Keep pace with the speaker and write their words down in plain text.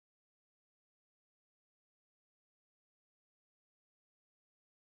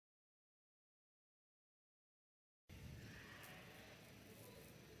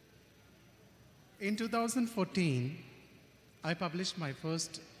In 2014, I published my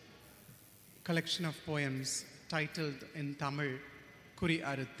first collection of poems titled in Tamil,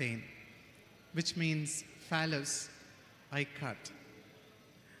 Kuri-Aruthen, which means phallus I cut.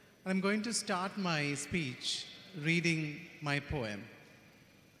 I'm going to start my speech reading my poem.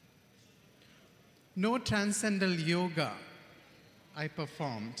 No transcendental yoga I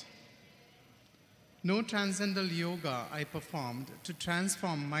performed. No transcendental yoga I performed to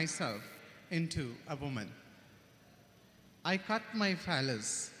transform myself into a woman. I cut my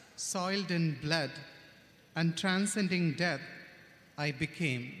phallus, soiled in blood, and transcending death, I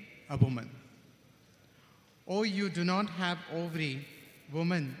became a woman. Oh, you do not have ovary,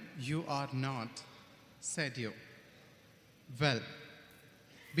 woman, you are not, said you. Well,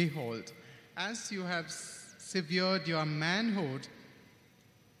 behold, as you have severed your manhood,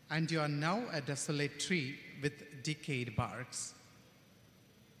 and you are now a desolate tree with decayed barks.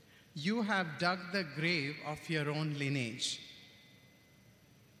 You have dug the grave of your own lineage.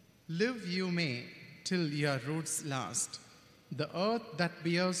 Live you may till your roots last. The earth that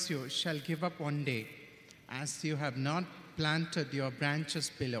bears you shall give up one day, as you have not planted your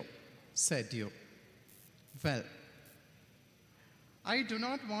branches below, said you. Well, I do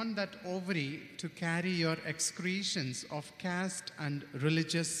not want that ovary to carry your excretions of caste and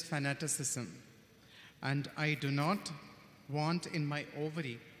religious fanaticism, and I do not want in my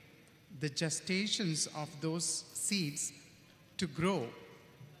ovary the gestations of those seeds to grow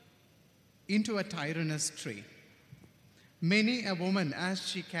into a tyrannous tree. Many a woman, as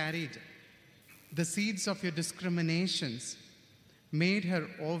she carried the seeds of your discriminations, made her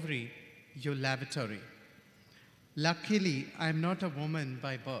ovary your lavatory. Luckily, I am not a woman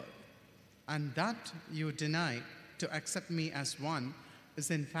by birth, and that you deny to accept me as one is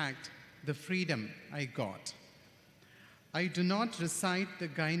in fact the freedom I got. I do not recite the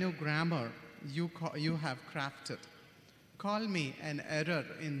gyno grammar you have crafted. Call me an error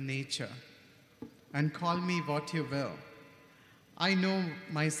in nature, and call me what you will. I know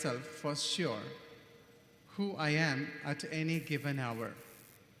myself for sure, who I am at any given hour.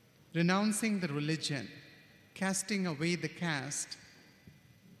 Renouncing the religion, casting away the caste,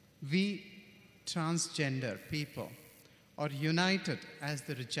 we transgender people are united as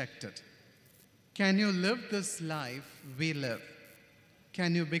the rejected. Can you live this life we live?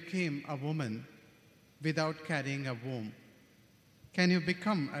 Can you become a woman without carrying a womb? Can you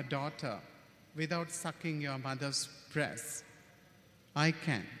become a daughter without sucking your mother's breast? I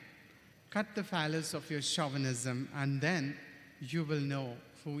can. Cut the phallus of your chauvinism, and then you will know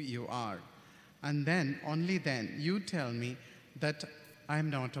who you are. And then, only then, you tell me that I am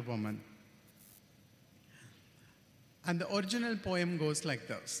not a woman. And the original poem goes like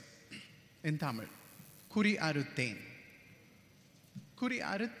this, in Tamil. Kuri-Aruthen.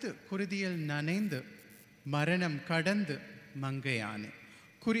 Kuri-Aruthu kurudiyil nanendu maranam kadandu mangayane.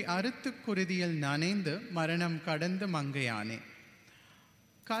 Kuri-Aruthu kurudiyil nanendu maranam kadandu mangayane.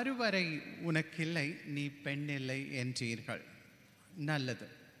 கருவறை உனக்கில்லை நீ பெண்ணில்லை என்றீர்கள். நல்லது.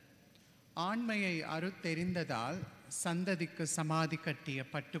 ஆண்மையை அறுத்தெறிந்ததால் சந்ததிக்கு சமாதி கட்டிய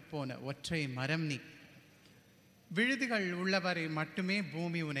பட்டுப்போன ஒற்றை மரம் நீ. விழுதுகள் உள்ளவரை மட்டுமே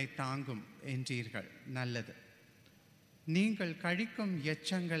பூமி உன்னை தாங்கும் என்றீர்கள். நல்லது. நீங்கள் கழிக்கும்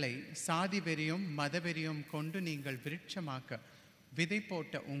எச்சங்களை சாதி வெறியும் மதவெறியும் கொண்டு நீங்கள் விருட்சமாக்க விதை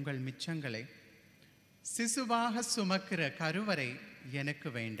போட்ட உங்கள் மிச்சங்களை சிசுவாக சுமக்கிற கருவறை எனக்கு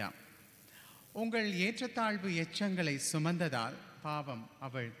வேண்டாம். உங்கள் ஏற்றத்தாழ்வு எச்சங்களை சுமந்ததால் பாவம்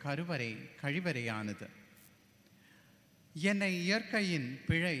அவள் கருவறை கழிவறையானது. என்னை இயற்கையின்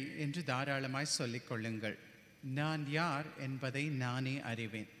பிழை என்று தாராளமாய் சொல்லிக் கொள்ளுங்கள். நான் யார் என்பதை நானே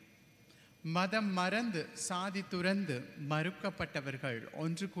அறிவேன். மதம் மறந்து சாதி துறந்து மறுக்கப்பட்டவர்கள்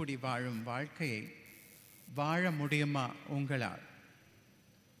ஒன்று கூடி வாழும் வாழ்க்கையை வாழ முடியுமா உங்களால்?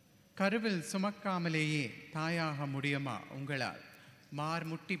 கருவில் சுமக்காமலேயே தாயாக முடியுமா உங்களால்?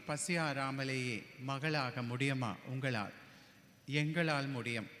 மார்முட்டி பசியாராமலேயே மகளாக முடியுமா உங்களால்? எங்களால்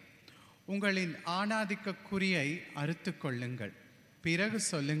முடியும். உங்களின் ஆணாதிக்க குறியை அறுத்து கொள்ளுங்கள். பிறகு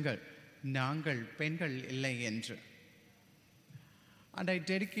சொல்லுங்கள் நாங்கள் பெண்கள் இல்லை என்று. And I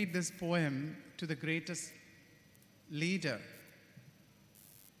dedicate this poem to the greatest leader,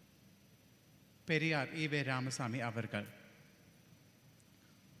 Periyar E.V. Ramasamy avargal.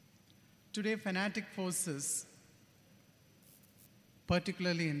 Today, fanatic forces,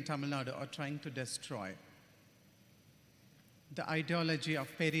 particularly in Tamil Nadu, are trying to destroy the ideology of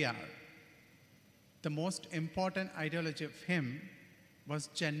Periyar. The most important ideology of him was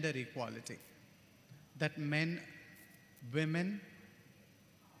gender equality, that men, women,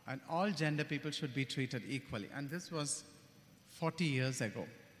 and all gender people should be treated equally. And this was 40 years ago.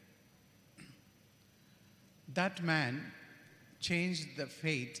 That man changed the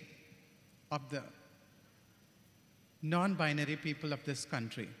fate of the non-binary people of this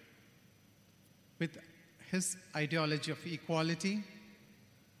country with his ideology of equality,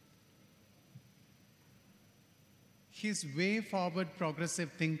 his way forward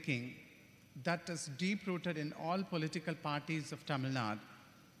progressive thinking that is deep-rooted in all political parties of Tamil Nadu,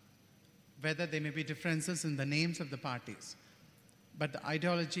 whether there may be differences in the names of the parties, but the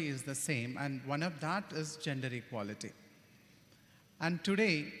ideology is the same, and one of that is gender equality. And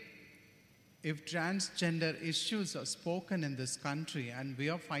today, if transgender issues are spoken in this country and we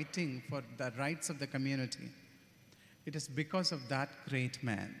are fighting for the rights of the community, it is because of that great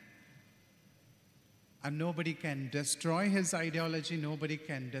man. And nobody can destroy his ideology, nobody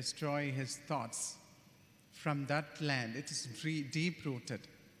can destroy his thoughts from that land. It is deep-rooted.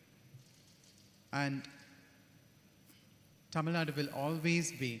 And Tamil Nadu will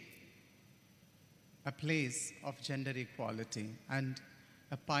always be a place of gender equality and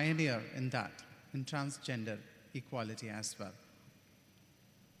a pioneer in that, in transgender equality as well.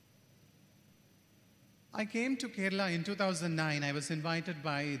 I came to Kerala in 2009. I was invited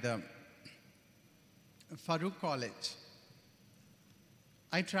by the Farooq College.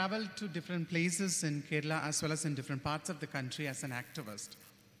 I traveled to different places in Kerala as well as in different parts of the country as an activist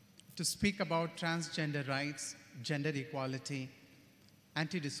to speak about transgender rights, gender equality,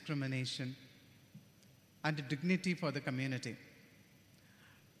 anti-discrimination, and dignity for the community.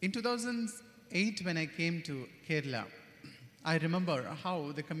 In 2008, when I came to Kerala, I remember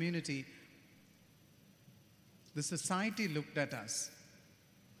how the community, the society looked at us.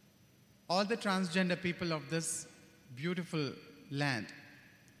 All the transgender people of this beautiful land,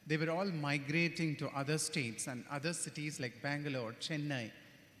 they were all migrating to other states and other cities like Bangalore, Chennai,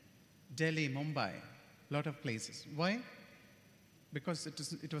 Delhi, Mumbai, a lot of places. Why? Because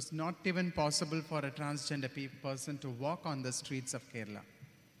it was not even possible for a transgender person to walk on the streets of Kerala.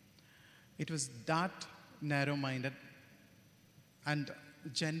 It was that narrow-minded, and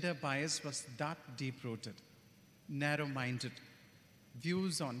gender bias was that deep-rooted, narrow-minded.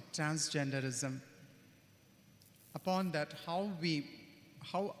 Views on transgenderism. Upon that, how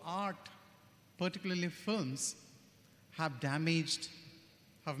art, particularly films, have damaged,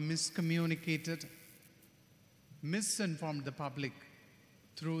 have miscommunicated, misinformed the public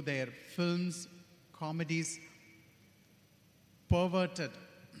through their films, comedies, perverted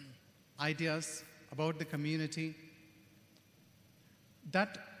ideas about the community.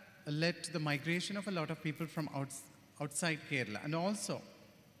 That led to the migration of a lot of people from outside Kerala, and also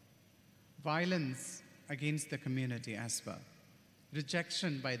violence against the community as well,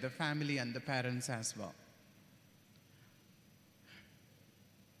 rejection by the family and the parents as well.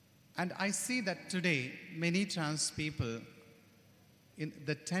 And I see that today, many trans people in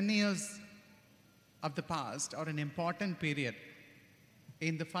the 10 years of the past are an important period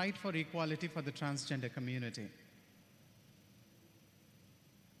in the fight for equality for the transgender community.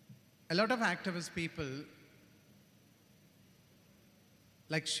 A lot of activist people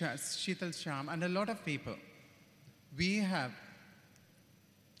like Sheetal Sham and a lot of people, we have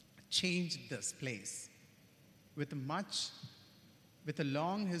changed this place with a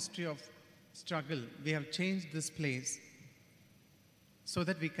long history of struggle. We have changed this place so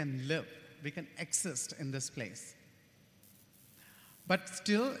that we can live, we can exist in this place. But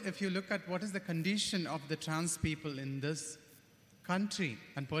still, if you look at what is the condition of the trans people in this country,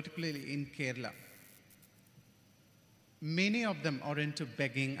 and particularly in Kerala, many of them are into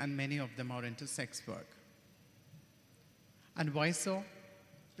begging and many of them are into sex work. And why so?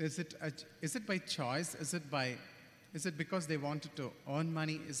 Is it by choice? Is it because they wanted to earn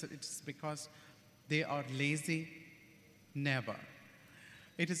money? Is it because they are lazy? Never.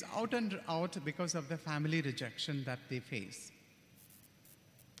 It is out and out because of the family rejection that they face.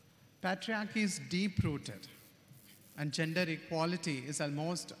 Patriarchy is deep-rooted, and gender equality is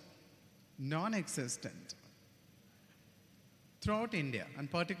almost non-existent throughout India, and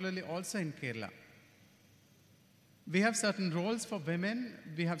particularly also in Kerala. We have certain roles for women,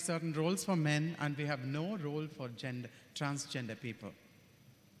 we have certain roles for men, and we have no role for transgender people.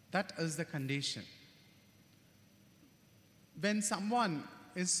 That is the condition. When someone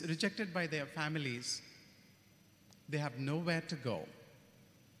is rejected by their families, they have nowhere to go.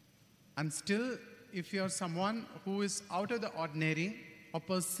 And still, if you're someone who is out of the ordinary or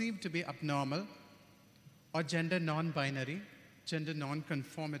perceived to be abnormal or gender non-binary, gender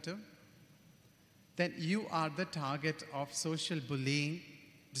non-conformative, then you are the target of social bullying,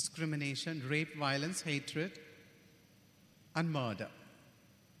 discrimination, rape, violence, hatred, and murder.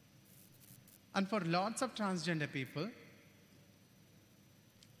 And for lots of transgender people,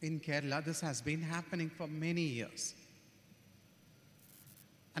 in Kerala, this has been happening for many years.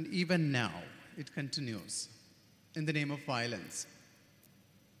 And even now, it continues in the name of violence.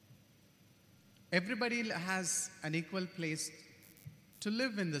 Everybody has an equal place to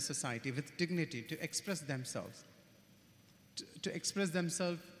live in the society with dignity, to express themselves, to express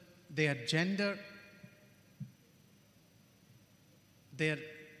themselves, their gender, their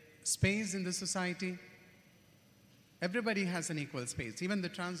space in the society. Everybody has an equal space, even the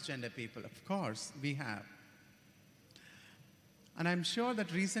transgender people, of course, we have. And I'm sure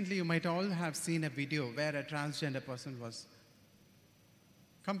that recently you might all have seen a video where a transgender person was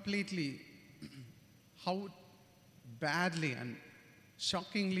completely, how badly and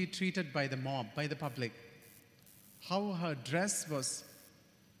shockingly treated by the mob, by the public. How her dress was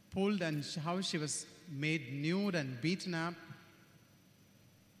pulled and how she was made nude and beaten up.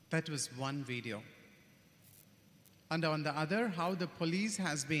 That was one video. And on the other, how the police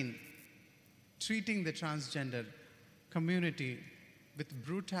has been treating the transgender community with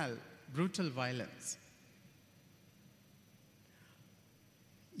brutal violence.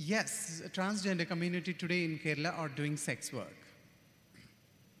 Yes, the transgender community today in Kerala are doing sex work.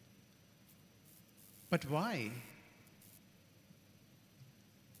 But why?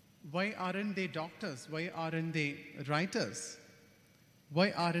 Why aren't they doctors? Why aren't they writers?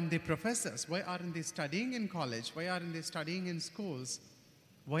 Why aren't they professors? Why aren't they studying in college? Why aren't they studying in schools?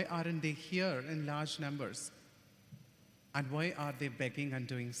 Why aren't they here in large numbers? And why are they begging and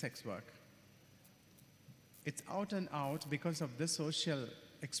doing sex work? It's out and out because of the social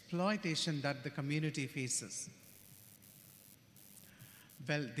exploitation that the community faces.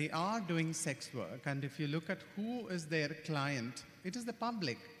 Well, they are doing sex work, and if you look at who is their client, it is the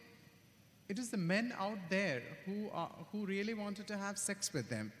public. It is the men out there who really wanted to have sex with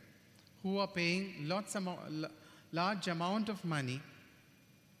them, who are paying large amount of money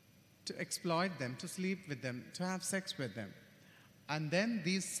to exploit them, to sleep with them, to have sex with them. And then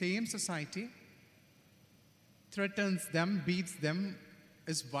this same society threatens them, beats them,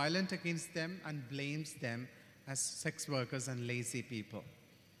 is violent against them, and blames them as sex workers and lazy people.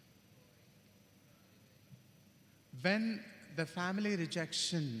 When the family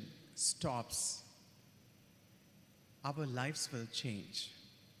rejection stops, our lives will change.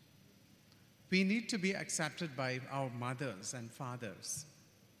 We need to be accepted by our mothers and fathers.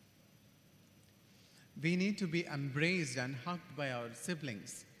 We need to be embraced and hugged by our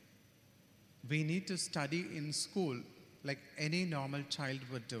siblings. We need to study in school like any normal child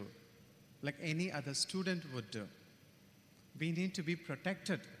would do, like any other student would do. We need to be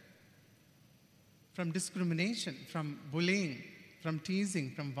protected from discrimination, from bullying, from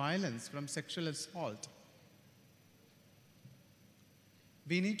teasing, from violence, from sexual assault.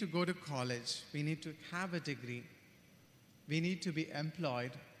 We need to go to college. We need to have a degree. We need to be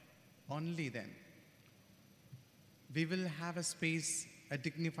employed. Only then we will have a space, a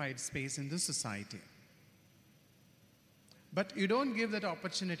dignified space in this society. But you don't give that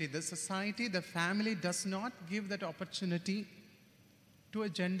opportunity. The society, the family does not give that opportunity to a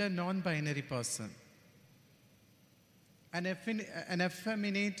gender non-binary person. An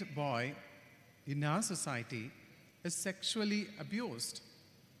effeminate boy in our society is sexually abused.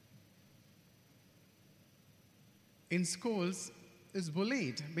 In schools, is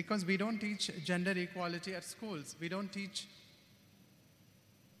bullied because we don't teach gender equality at schools. We don't teach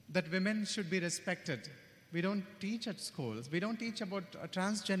that women should be respected. We don't teach at schools. We don't teach about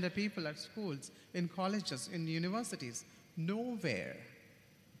transgender people at schools, in colleges, in universities. Nowhere.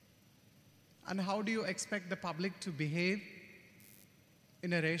 And how do you expect the public to behave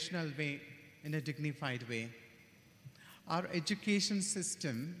in a rational way, in a dignified way? Our education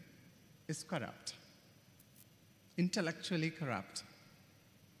system is corrupt, intellectually corrupt.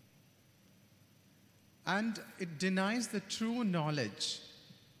 And it denies the true knowledge.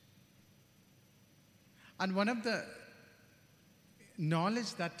 And one of the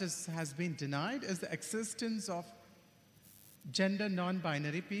knowledge that has been denied is the existence of gender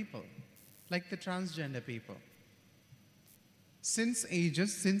non-binary people, like the transgender people. Since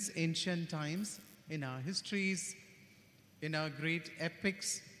ages, since ancient times, in our histories, in our great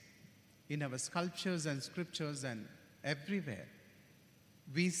epics, in our sculptures and scriptures and everywhere,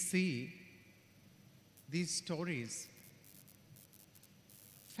 we see these stories,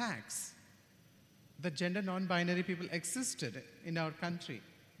 facts. The gender non-binary people existed in our country,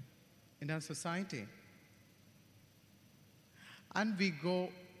 in our society. And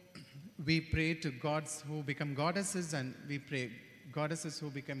we pray to gods who become goddesses, and we pray goddesses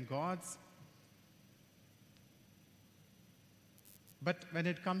who become gods. But when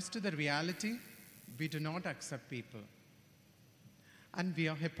it comes to the reality, we do not accept people. and we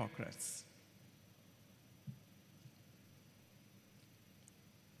are hypocrites.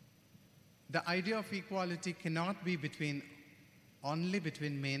 The idea of equality cannot be only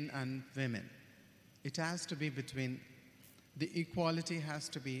between men and women. It has to be the equality has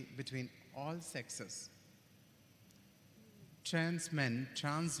to be between all sexes. Trans men,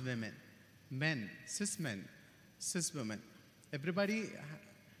 trans women, men, cis women. Everybody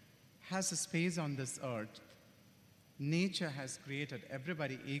has a space on this earth. Nature has created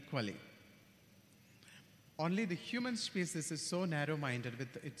everybody equally. Only the human species is so narrow-minded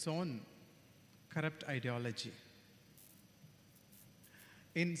with its own corrupt ideology.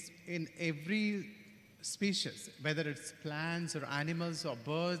 In every species, whether it's plants or animals or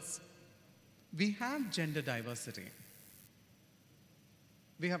birds, we have gender diversity.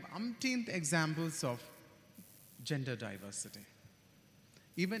 We have umpteenth examples of gender diversity.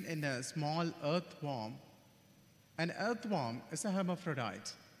 Even in a small earthworm, an earthworm is a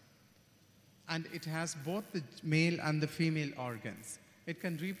hermaphrodite, and it has both the male and the female organs. It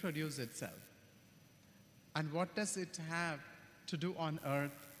can reproduce itself. And what does it have to do on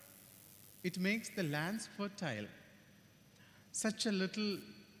earth? It makes the lands fertile. Such a little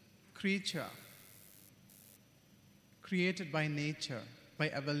creature created by nature, by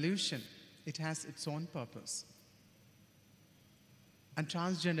evolution, it has its own purpose. And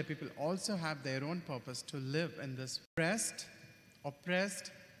transgender people also have their own purpose to live in this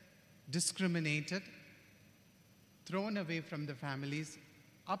oppressed, discriminated, thrown away from the families,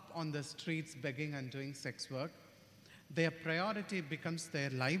 up on the streets begging and doing sex work. Their priority becomes their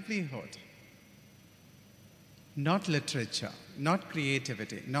livelihood, not literature, not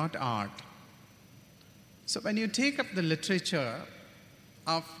creativity, not art. So when you take up the literature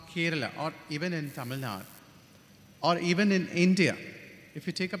of Kerala, or even in Tamil Nadu, or even in India, if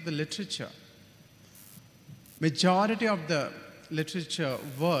you take up the literature, majority of the literature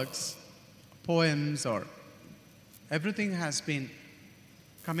works, poems, or everything has been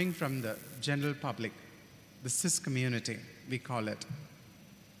coming from the general public, the cis community, we call it.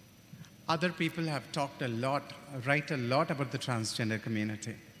 Other people have talked a lot, write a lot about the transgender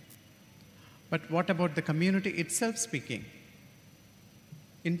community. But what about the community itself speaking?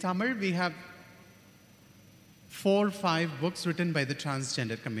 In Tamil, we have 4 or 5 books written by the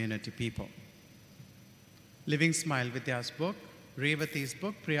transgender community people. Living Smile Vidya's book, Revati's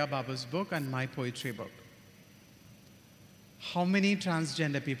book, Priya Babu's book, and my poetry book. How many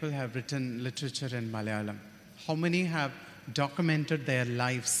transgender people have written literature in Malayalam? How many have documented their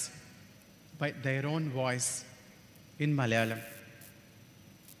lives by their own voice in Malayalam?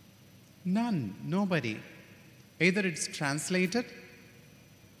 None, nobody. Either it's translated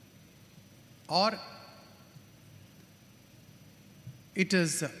or it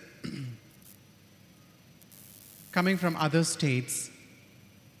is coming from other states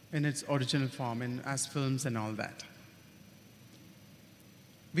in its original form, as films and all that.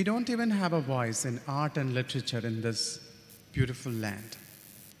 We don't even have a voice in art and literature in this beautiful land.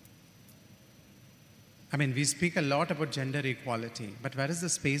 I mean, we speak a lot about gender equality, but where is the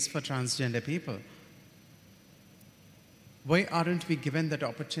space for transgender people? Why aren't we given that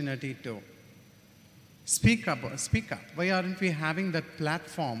opportunity to speak up? Why aren't we having that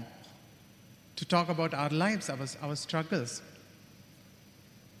platform to talk about our lives, our struggles?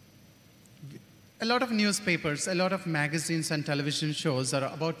 A lot of newspapers, a lot of magazines and television shows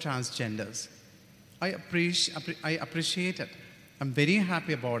are about transgenders. I appreciate it. I'm very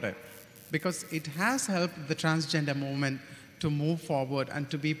happy about it because it has helped the transgender movement to move forward and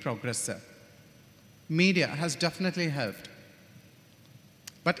to be progressive. Media has definitely helped.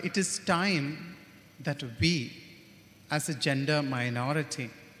 But it is time that we, as a gender minority,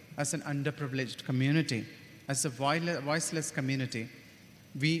 as an underprivileged community, as a voiceless community,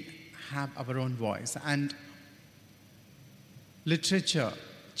 we have our own voice. And literature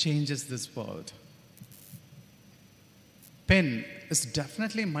changes this world. Pen is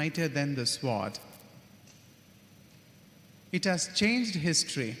definitely mightier than the sword. It has changed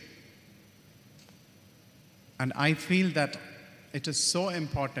history. And I feel that it is so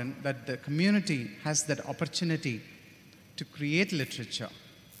important that the community has that opportunity to create literature.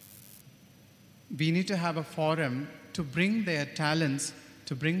 We need to have a forum to bring their talents,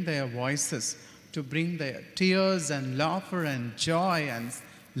 to bring their voices, to bring their tears and laughter and joy and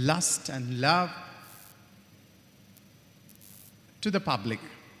lust and love to the public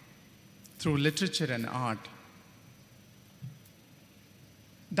through literature and art.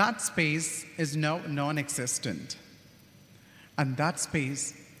 That space is now non-existent, and that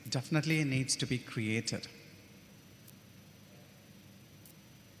space definitely needs to be created.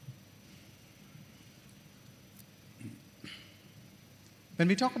 When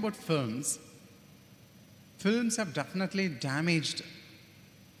we talk about films, films have definitely damaged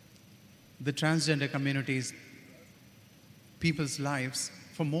the transgender community's people's lives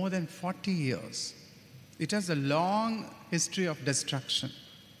for more than 40 years. It has a long history of destruction,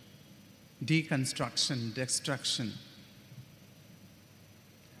 deconstruction, destruction.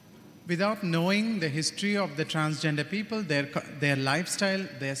 Without knowing the history of the transgender people, their lifestyle,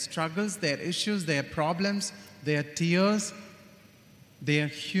 their struggles, their issues, their problems, their tears, their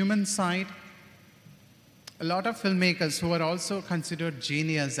human side, a lot of filmmakers who are also considered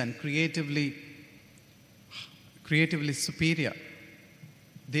genius and creatively superior,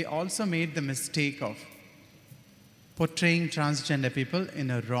 they also made the mistake of portraying transgender people in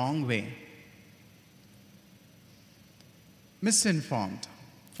a wrong way. Misinformed,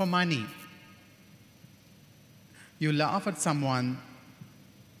 for money. You laugh at someone,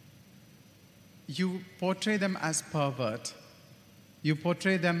 you portray them as pervert, you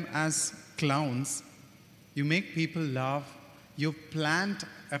portray them as clowns, you make people laugh, you plant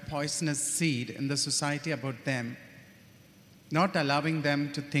a poisonous seed in the society about them, not allowing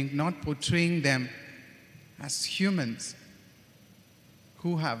them to think, not portraying them as humans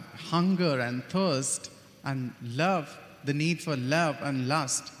who have hunger and thirst and love, the need for love and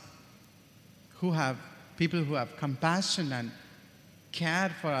lust, people who have compassion and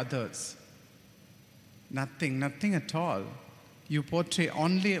care for others. Nothing at all. You portray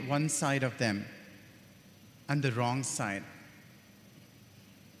only one side of them and the wrong side.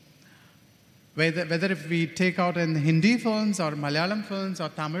 Whether if we take out in Hindi films or Malayalam films or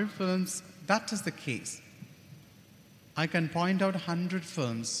Tamil films, that is the case. I can point out 100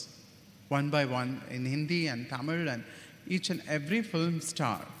 films, one by one, in Hindi and Tamil, and each and every film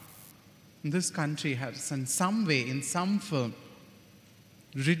star in this country has in some way, in some film,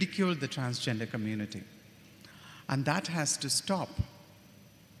 ridiculed the transgender community. And that has to stop.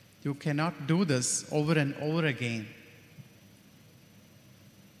 You cannot do this over and over again.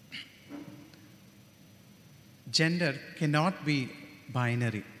 Gender cannot be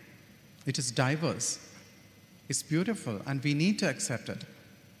binary. It is diverse. It's beautiful, and we need to accept it.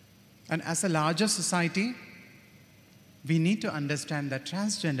 And as a larger society, we need to understand that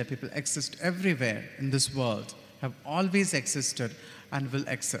transgender people exist everywhere in this world, have always existed, and will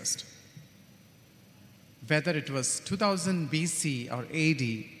exist. Whether it was 2000 BC or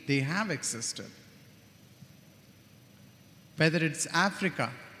AD, they have existed. Whether it's Africa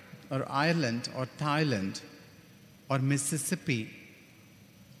or Ireland or Thailand or Mississippi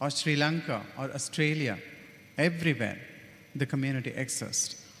or Sri Lanka or Australia, everywhere the community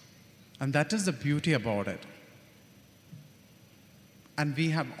exists. And that is the beauty about it. And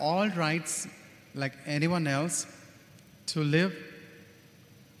we have all rights, like anyone else, to live,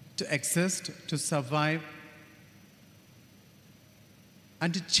 to exist, to survive,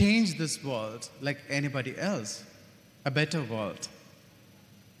 and to change this world like anybody else, a better world.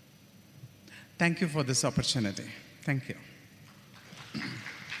 Thank you for this opportunity. Thank you.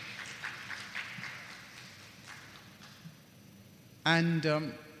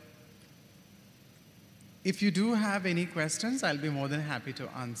 And if you do have any questions, I'll be more than happy to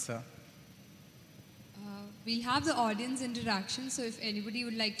answer. We'll have the audience interaction, so if anybody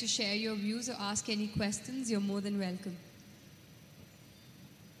would like to share your views or ask any questions, you're more than welcome.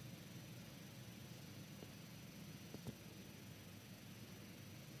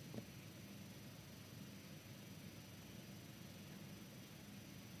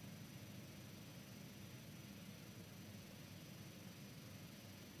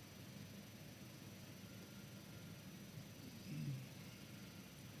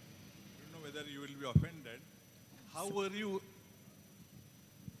 Whether you will be offended, how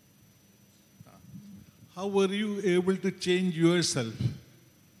were you able to change yourself?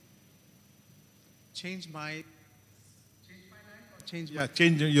 Change my life or change Yeah,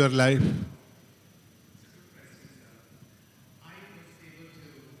 change your life. I was able to,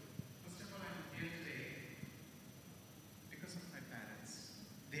 first of all, I'm here today because of my parents.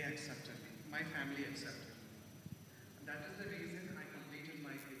 They accepted me. My family accepted me. And that is the reason I completed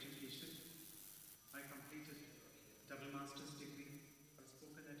my education. I completed double master's degree. I've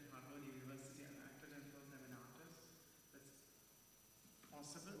spoken at Harvard University and acted and filmed as an artist. That's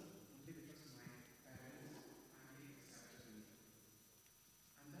possible only because my parents, family accepted me.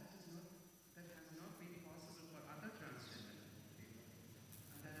 And that is not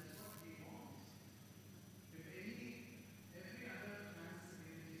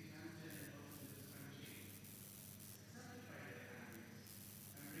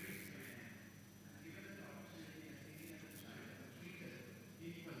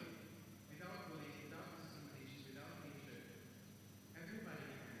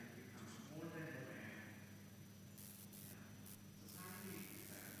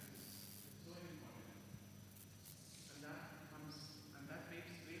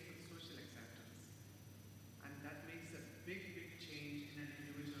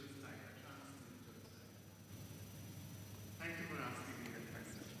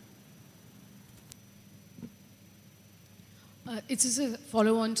It's just a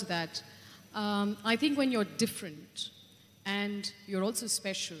follow-on to that. I think when you're different and you're also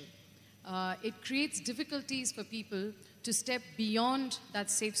special, it creates difficulties for people to step beyond that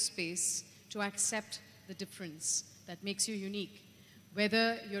safe space to accept the difference that makes you unique.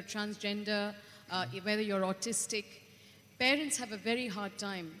 Whether you're transgender, whether you're autistic, parents have a very hard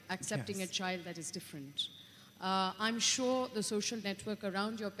time accepting a child that is different. I'm sure the social network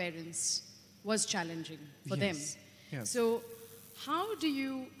around your parents was challenging for them. Yes. So how do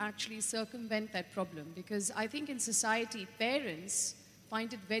you actually circumvent that problem? Because I think in society, parents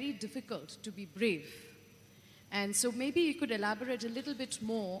find it very difficult to be brave. And so maybe you could elaborate a little bit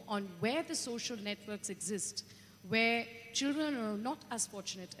more on where the social networks exist, where children who are not as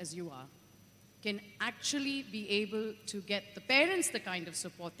fortunate as you are can actually be able to get the parents the kind of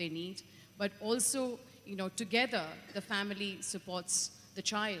support they need, but also, you know, together the family supports the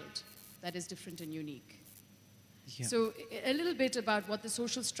child that is different and unique. Yeah. So a little bit about what the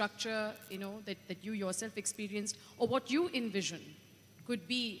social structure, you know, that you yourself experienced, or what you envision could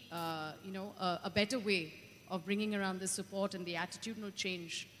be, you know, a better way of bringing around the support and the attitudinal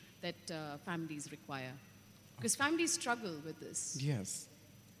change that families require. Because families struggle with this. Yes.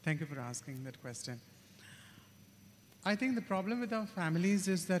 Thank you for asking that question. I think the problem with our families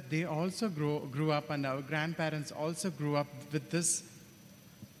is that they also grew up, and our grandparents also grew up with this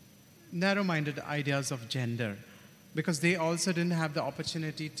narrow-minded ideas of gender, because they also didn't have the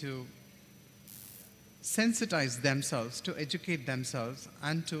opportunity to sensitize themselves, to educate themselves,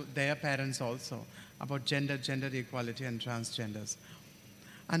 and to their parents also about gender equality and transgenders.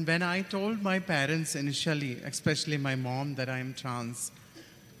 And when I told my parents initially, especially my mom, that I am trans,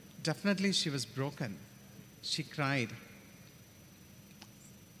 definitely she was broken. She cried.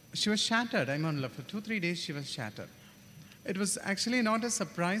 She was shattered. I mean, for 2-3 days she was shattered. It was actually not a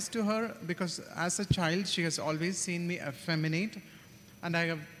surprise to her, because as a child she has always seen me effeminate, and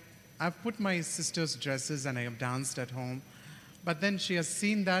I've put my sister's dresses and I have danced at home, but then she has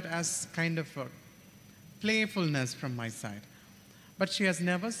seen that as kind of a playfulness from my side. But she has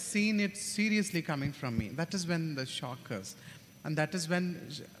never seen it seriously coming from me. That is when the shock is. And that is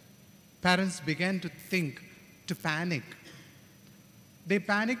when parents began to think, to panic. They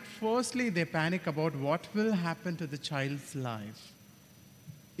panic, firstly, they panic about what will happen to the child's life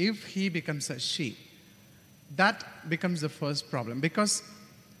if he becomes a she. That becomes the first problem, because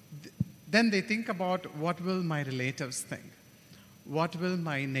then they think about what will my relatives think? What will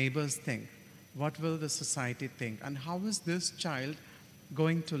my neighbors think? What will the society think? And how is this child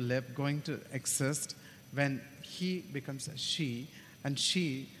going to live, going to exist when he becomes a she and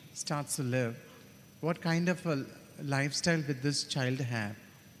she starts to live? What kind of a lifestyle will this child have?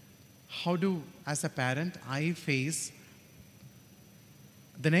 How do, as a parent, I face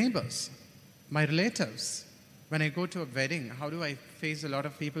the neighbors, my relatives? When I go to a wedding, how do I face a lot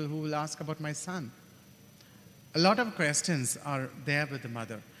of people who will ask about my son? A lot of questions are there with the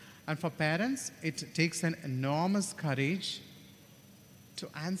mother. And for parents, it takes an enormous courage to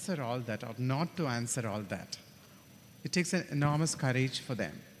answer all that, or not to answer all that. It takes an enormous courage for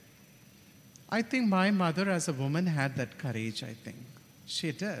them. I think my mother as a woman had that courage, I think.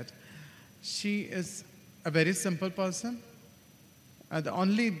 She did. She is a very simple person. I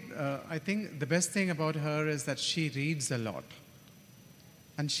think the best thing about her is that she reads a lot.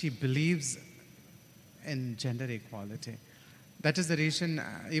 And she believes in gender equality. That is the reason,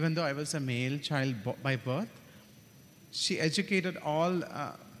 even though I was a male child by birth, she educated all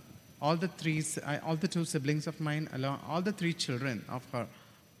the two siblings of mine, all the 3 children of her.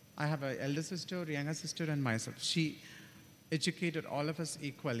 I have an elder sister, younger sister, and myself. She educated all of us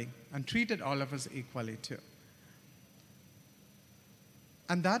equally and treated all of us equally too.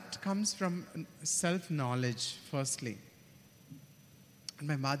 And that comes from self-knowledge, firstly. And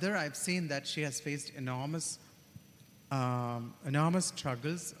my mother, I've seen that she has faced enormous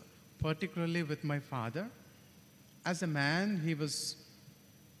struggles, particularly with my father. As a man, he was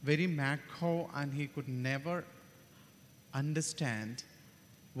very macho, and he could never understand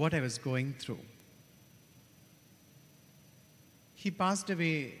what I was going through. He passed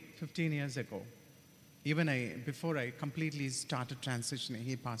away 15 years ago. Before I completely started transitioning,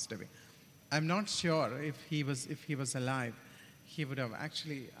 he passed away. I'm not sure if he was alive, he would have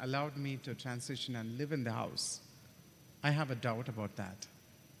actually allowed me to transition and live in the house. I have a doubt about that,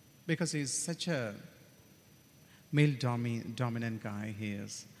 because he's such a male dominant guy he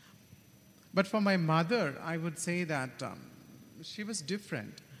is. But for my mother, I would say that she was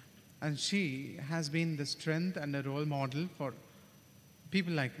different, and she has been the strength and a role model for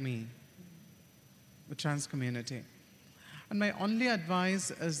people like me, the trans community. And my only advice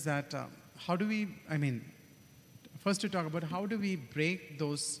is that first to talk about how do we break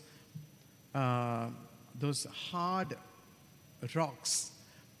those hard rocks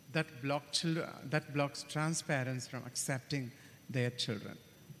that blocks trans parents from accepting their children.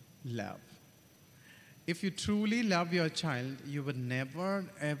 Love. If you truly love your child, you would never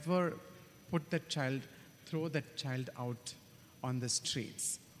ever throw that child out on the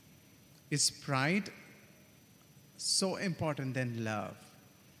streets. Is pride so important than love?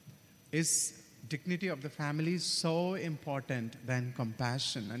 Is dignity of the family so important than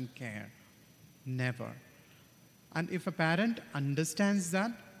compassion and care? Never. And if a parent understands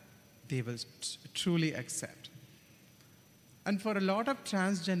that, they will truly accept. And for a lot of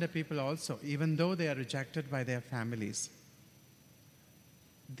transgender people also, even though they are rejected by their families,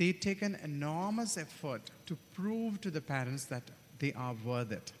 they take an enormous effort to prove to the parents that they are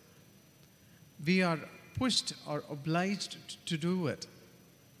worth it. We are pushed or obliged to do it.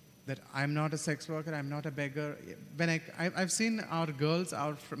 That I'm not a sex worker, I'm not a beggar. When I've seen our girls,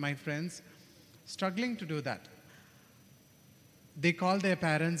 my friends, struggling to do that. They call their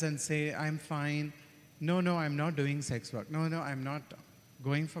parents and say, I'm fine. No, I'm not doing sex work. No, I'm not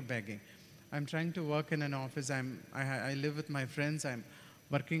going for begging. I'm trying to work in an office. I live with my friends. I'm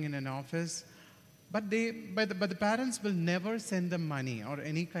working in an office. But the parents will never send them money or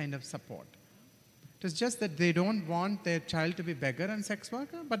any kind of support. It is just that they don't want their child to be beggar and sex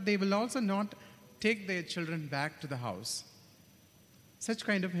worker, but they will also not take their children back to the house. Such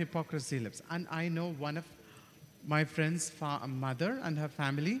kind of hypocrisy lives. And I know one of my friend's mother and her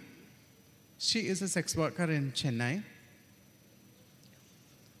family. She is a sex worker in Chennai.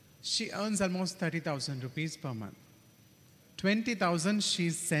 She earns almost 30,000 rupees per month. 20,000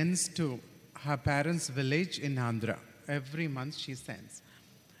 she sends to her parents' village in Andhra. Every month she sends.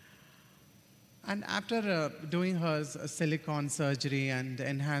 And after doing her silicone surgery and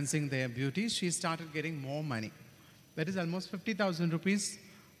enhancing their beauty, she started getting more money. That is almost 50,000 rupees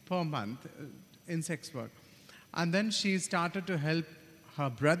per month in sex work. And then she started to help her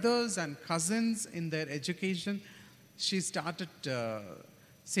brothers and cousins in their education. She started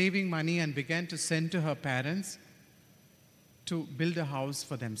saving money and began to send to her parents to build a house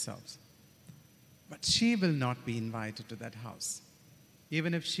for themselves. But she will not be invited to that house.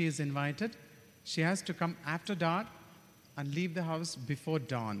 Even if she is invited, she has to come after dark and leave the house before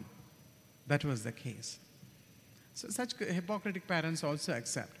dawn. That was the case. So such hypocritical parents also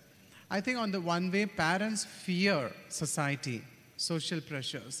accept. I think on the one way, parents fear society, social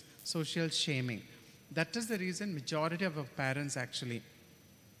pressures, social shaming. That is the reason majority of our parents actually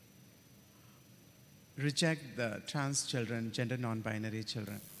reject the trans children, gender non-binary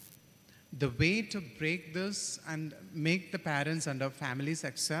children. The way to break this and make the parents and our families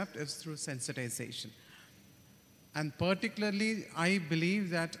accept is through sensitization. And particularly, I believe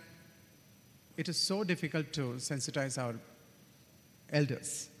that it is so difficult to sensitize our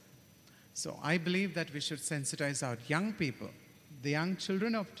elders. So I believe that we should sensitize our young people, the young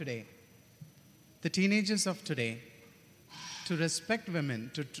children of today, the teenagers of today, to respect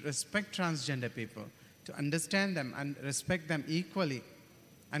women, to respect transgender people, to understand them and respect them equally,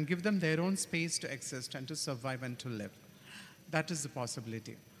 and give them their own space to exist and to survive and to live. That is the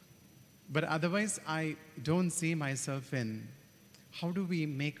possibility. But otherwise, I don't see myself in how do we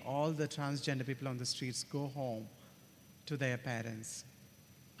make all the transgender people on the streets go home to their parents.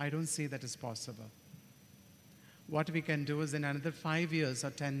 I don't see that as possible. What we can do is in another 5 years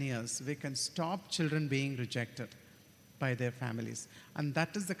or 10 years, we can stop children being rejected by their families. And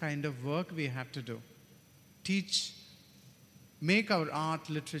that is the kind of work we have to do. Teach, make our art,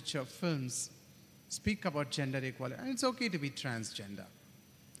 literature, films, speak about gender equality. And it's okay to be transgender.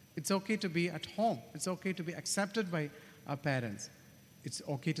 It's okay to be at home. It's okay to be accepted by our parents. It's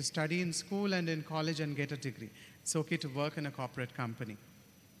okay to study in school and in college and get a degree. It's okay to work in a corporate company.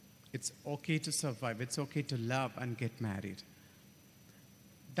 It's okay to survive. It's okay to love and get married.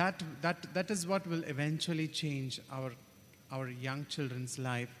 That is what will eventually change our young children's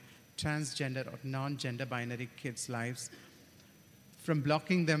life, transgender or non-gender binary kids' lives, from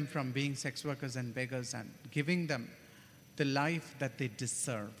blocking them from being sex workers and beggars and giving them the life that they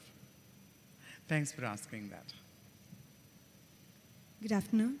deserve. Thanks for asking that. Good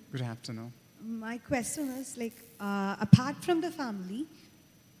afternoon. Good afternoon. My question is, apart from the family,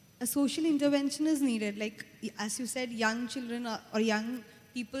 a social intervention is needed. Like, as you said, young children or young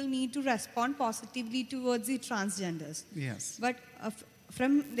people need to respond positively towards the transgenders. Yes. But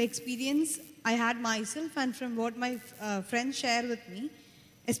from the experience I had myself and from what my friends share with me,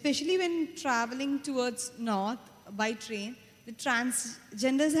 especially when traveling towards north by train, the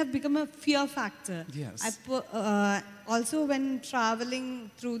transgenders have become a fear factor. Yes. Also, when traveling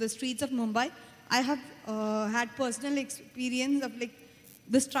through the streets of Mumbai, I have had personal experience of like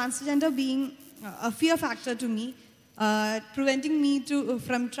this transgender being a fear factor to me, preventing me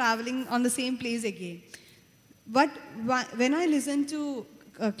from traveling on the same place again. But when I listen to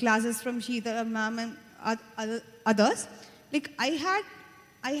classes from Sheetha ma'am and others, like I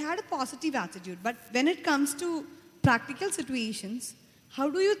had a positive attitude. But when it comes to practical situations, how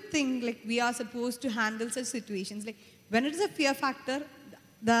do you think like we are supposed to handle such situations? Like when it is a fear factor,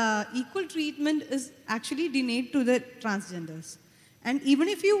 the equal treatment is actually denied to the transgenders. And even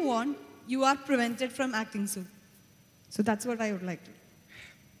if you want, you are prevented from acting so. So that's what I would like to.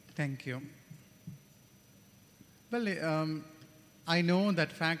 Thank you. Well, I know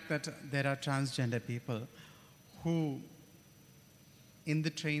that fact that there are transgender people who, in the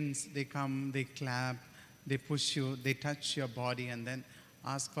trains, they come, they clap, they push you, they touch your body and then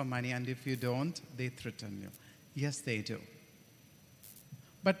ask for money, and if you don't, they threaten you. Yes, they do.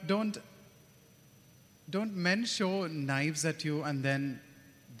 But don't men show knives at you and then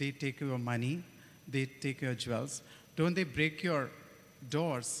they take your money, they take your jewels? Don't they break your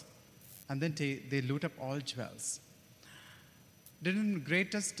doors and then they loot up all jewels? Didn't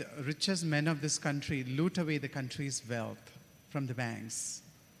greatest, richest men of this country loot away the country's wealth from the banks?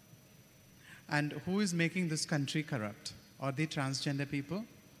 And who is making this country corrupt? Are they transgender people?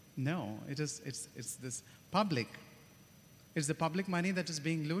 No, it's this public. It's the public money that is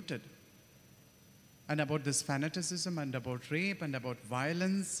being looted. And about this fanaticism and about rape and about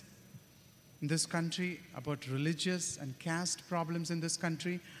violence in this country, about religious and caste problems in this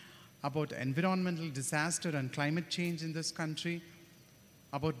country, about environmental disaster and climate change in this country,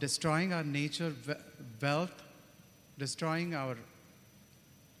 about destroying our nature wealth, destroying our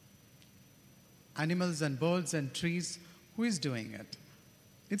animals and birds and trees. Who is doing it?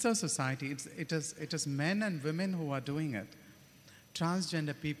 It's our society. It is men and women who are doing it.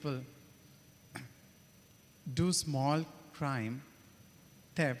 Transgender people do small crime,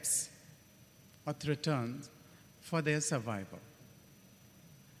 thefts, or returns for their survival.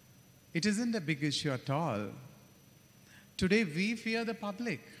 It isn't a big issue at all. Today, we fear the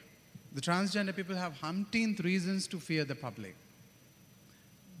public. The transgender people have umpteen reasons to fear the public.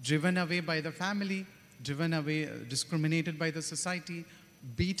 Driven away by the family, driven away, discriminated by the society,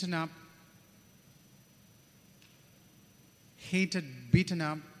 beaten up, hated, beaten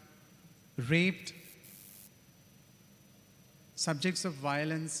up, raped, subjects of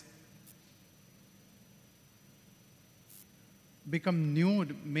violence, become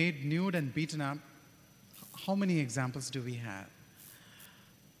nude, made nude and beaten up. How many examples do we have?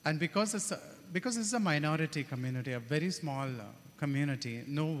 And because it's a minority community, a very small community,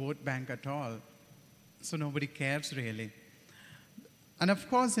 no vote bank at all, so nobody cares really. And of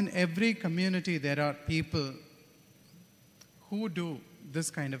course, in every community, there are people who do this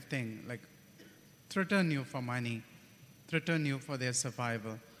kind of thing, like threaten you for money, threaten you for their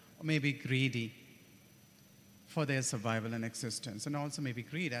survival, or maybe greedy for their survival and existence, and also maybe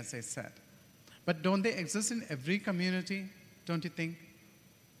greed, as I said. But don't they exist in every community, don't you think?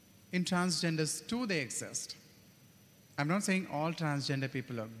 In transgenders too, they exist. I'm not saying all transgender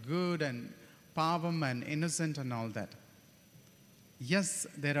people are good and pavam and innocent and all that. Yes,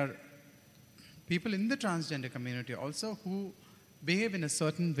 there are people in the transgender community also who behave in a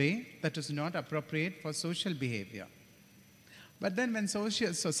certain way that is not appropriate for social behavior. But then when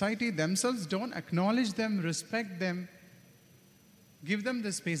society themselves don't acknowledge them, respect them, give them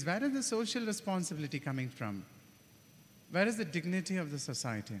the space, where is the social responsibility coming from? Where is the dignity of the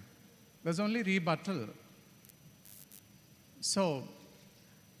society? There's only rebuttal. So,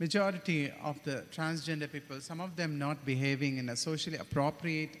 majority of the transgender people, some of them not behaving in a socially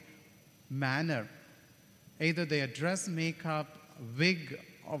appropriate manner. Either they dress, makeup, wig,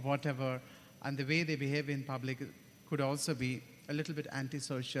 or whatever, and the way they behave in public could also be a little bit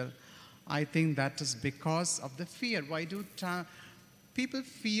antisocial. I think that is because of the fear. Why do people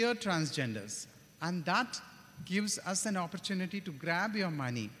fear transgenders? And that gives us an opportunity to grab your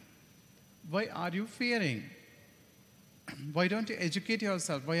money. Why are you fearing? Why don't you educate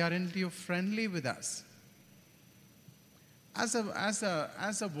yourself? Why aren't you friendly with us? As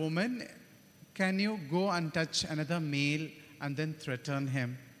a woman, can you go and touch another male and then threaten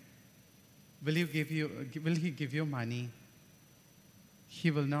him? Will he give you money? He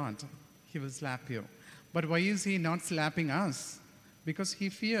will not. He will slap you. But why is he not slapping us? Because he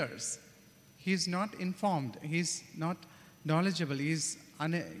fears. He's not informed. He's not knowledgeable.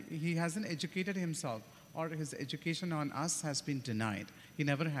 He hasn't educated himself, or his education on us has been denied. He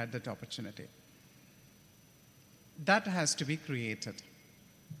never had that opportunity. That has to be created.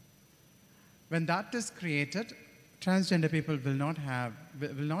 When that is created, transgender people will not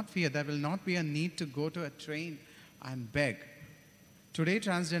fear. There will not be a need to go to a train and beg. Today,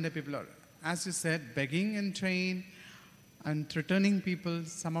 transgender people are, as you said, begging in train and threatening people.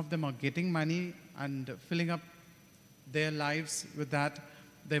 Some of them are getting money and filling up their lives with that,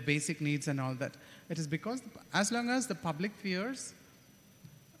 their basic needs and all that. It is because as long as the public fears,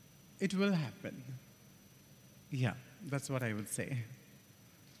 it will happen. Yeah, that's what I would say.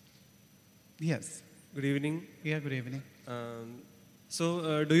 Yes. Good evening. Yeah, good evening.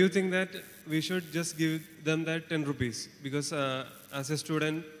 Do you think that we should just give them that 10 rupees? Because as a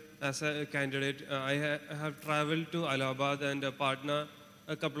student, as a candidate, I have traveled to Allahabad and Patna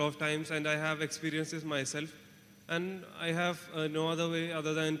a couple of times, and I have experienced this myself. And I have no other way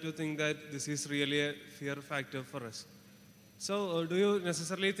other than to think that this is really a fear factor for us. So do you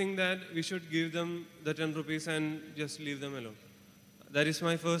necessarily think that we should give them the 10 rupees and just leave them alone? That is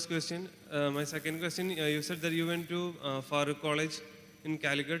my first question. My second question, you said that you went to Farooq College in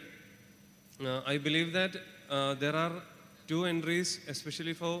Calicut. I believe that there are 2 entries,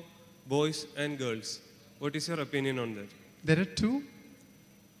 especially for boys and girls. What is your opinion on that? There are 2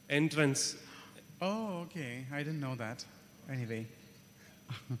 entrance. Oh, okay. I didn't know that. Anyway.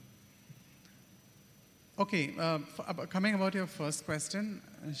 Okay, coming about your first question,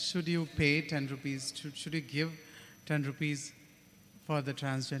 should you pay 10 rupees? Should you give 10 rupees for the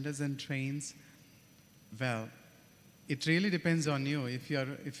transgenders in trains? Well, it really depends on you. If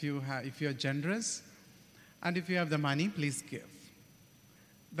you're generous and if you have the money, please give.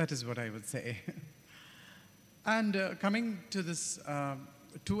 That is what I would say. And coming to this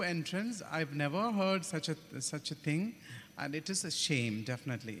 2 entrants, I've never heard such a thing, and it is a shame,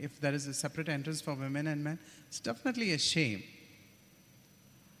 definitely. If there is a separate entrance for women and men, it's definitely a shame.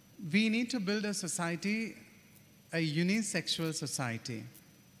 We need to build a society, a unisexual society,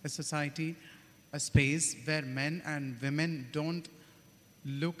 a space where men and women don't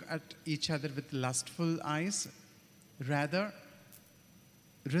look at each other with lustful eyes, rather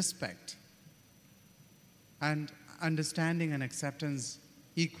respect and understanding and acceptance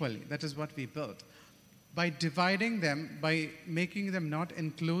equally. That is what we built. By dividing them, by making them not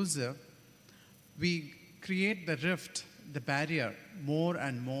inclusive, we create the rift, the barrier, more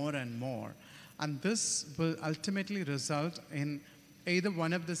and more and more. And this will ultimately result in either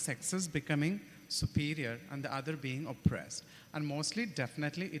one of the sexes becoming superior and the other being oppressed. And mostly,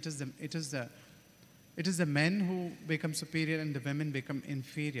 definitely, it is the men who become superior and the women become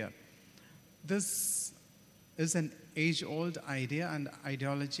inferior. This is an age-old idea and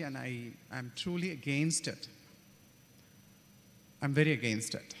ideology, and I am truly against it. I'm very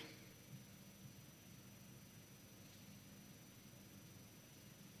against it.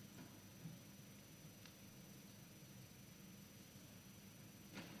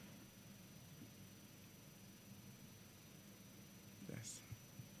 Yes.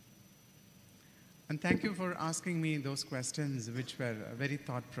 And thank you for asking me those questions, which were very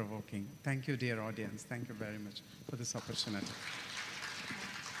thought-provoking. Thank you, dear audience. Thank you very much for this opportunity.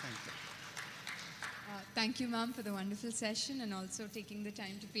 Thank you. Thank you, ma'am, for the wonderful session and also taking the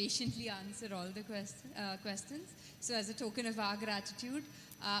time to patiently answer all the questions. So as a token of our gratitude,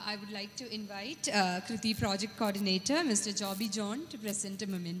 I would like to invite KRITHI Project Coordinator, Mr. Jobby John, to present a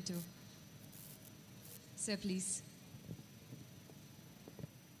memento. Sir, please.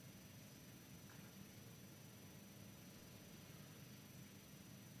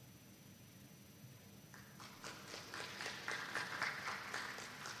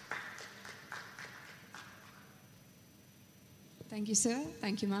 Thank you, sir.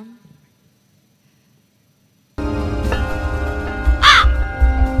 Thank you, ma'am.